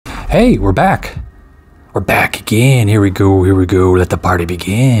Hey, we're back. We're back again. Here we go. Here we go. Let the party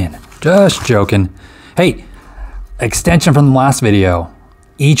begin. Just joking. Hey, extension from the last video.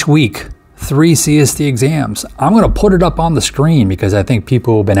 Each week, 3 CST exams. I'm going to put it up on the screen because I think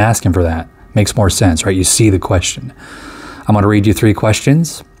people have been asking for that. Makes more sense, right? You see the question. I'm going to read you 3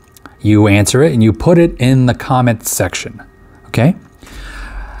 questions. You answer it and you put it in the comment section. Okay?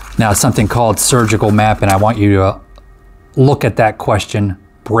 Now, something called surgical map, and I want you to look at that question,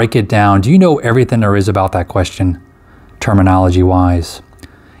 break it down. Do you know everything there is about that question, terminology-wise?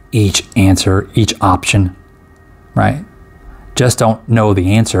 Each answer, each option, right? Just don't know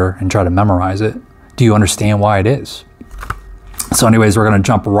the answer and try to memorize it. Do you understand why it is? So anyways, we're going to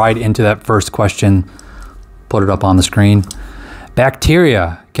jump right into that first question. Put it up on the screen.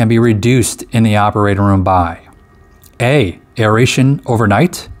 Bacteria can be reduced in the operating room by A, aeration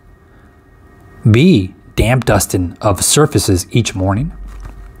overnight, B, damp dusting of surfaces each morning,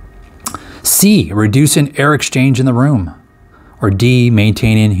 C, reducing air exchange in the room, or D,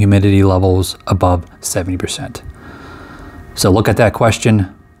 maintaining humidity levels above 70%. So look at that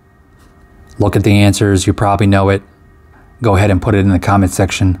question, look at the answers, you probably know it. Go ahead and put it in the comment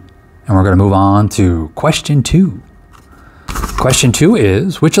section, and we're going to move on to question 2. Question 2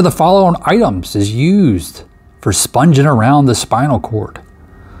 is, which of the following items is used for sponging around the spinal cord?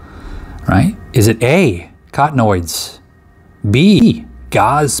 Right? Is it A, cottonoids, B,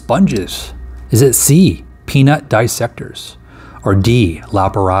 gauze sponges? Is it C, peanut dissectors? Or D,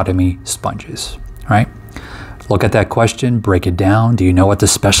 laparotomy sponges? Right? Look at that question, break it down. Do you know what the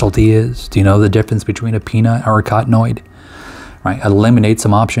specialty is? Do you know the difference between a peanut or a cottonoid? Right? Eliminate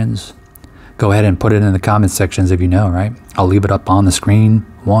some options. Go ahead and put it in the comment sections if you know, right? I'll leave it up on the screen.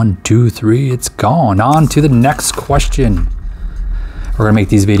 1, 2, 3, it's gone. On to the next question. We're gonna make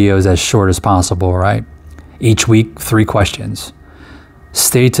these videos as short as possible, right? Each week, 3 questions.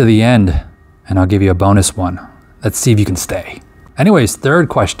 Stay to the end and I'll give you a bonus one. Let's see if you can stay. Anyways, 3rd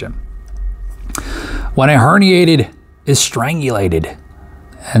question. When a herniated is strangulated,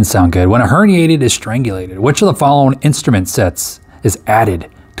 and sound good. When a herniated is strangulated, which of the following instrument sets is added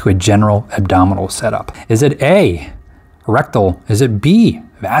to a general abdominal setup? Is it A, rectal? Is it B,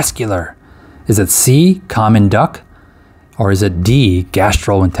 vascular? Is it C, common duct? Or is it D,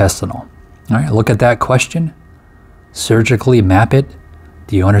 gastrointestinal? All right, look at that question. Surgically map it.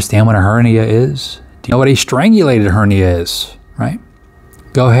 Do you understand what a hernia is? Do you know what a strangulated hernia is? Right?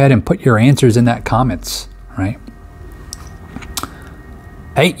 Go ahead and put your answers in that comments, right?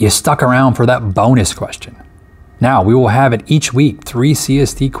 Hey, you stuck around for that bonus question. Now, we will have it each week, 3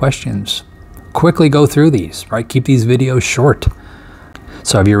 CST questions. Quickly go through these, right? Keep these videos short.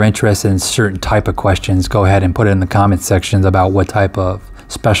 So if you're interested in certain type of questions, go ahead and put it in the comment sections about what type of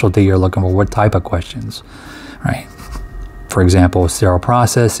specialty you're looking for, what type of questions, right? For example, sterile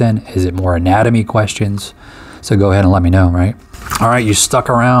processing, is it more anatomy questions? So go ahead and let me know, right? All right, you stuck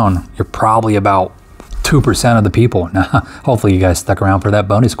around. You're probably about 2% of the people. Now, hopefully you guys stuck around for that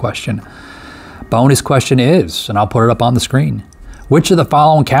bonus question. Bonus question is, and I'll put it up on the screen, which of the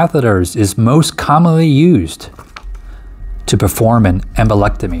following catheters is most commonly used to perform an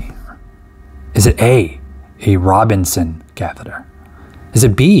embolectomy? Is it A, Robinson catheter? Is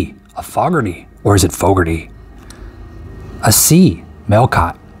it B, a Fogarty? Or is it Fogarty? A C,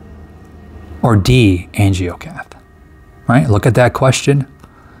 Melcott? Or D, angiocath? Right, look at that question.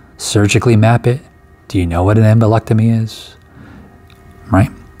 Surgically map it. Do you know what an embolectomy is? Right?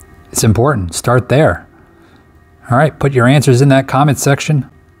 It's important. Start there. All right, put your answers in that comment section,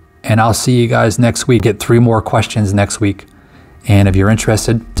 and I'll see you guys next week. Get 3 more questions next week. And if you're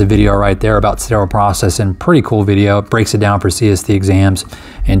interested, there's a video right there about sterile processing. Pretty cool video. It breaks it down for CST exams.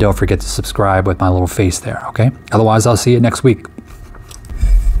 And don't forget to subscribe with my little face there, okay? Otherwise, I'll see you next week.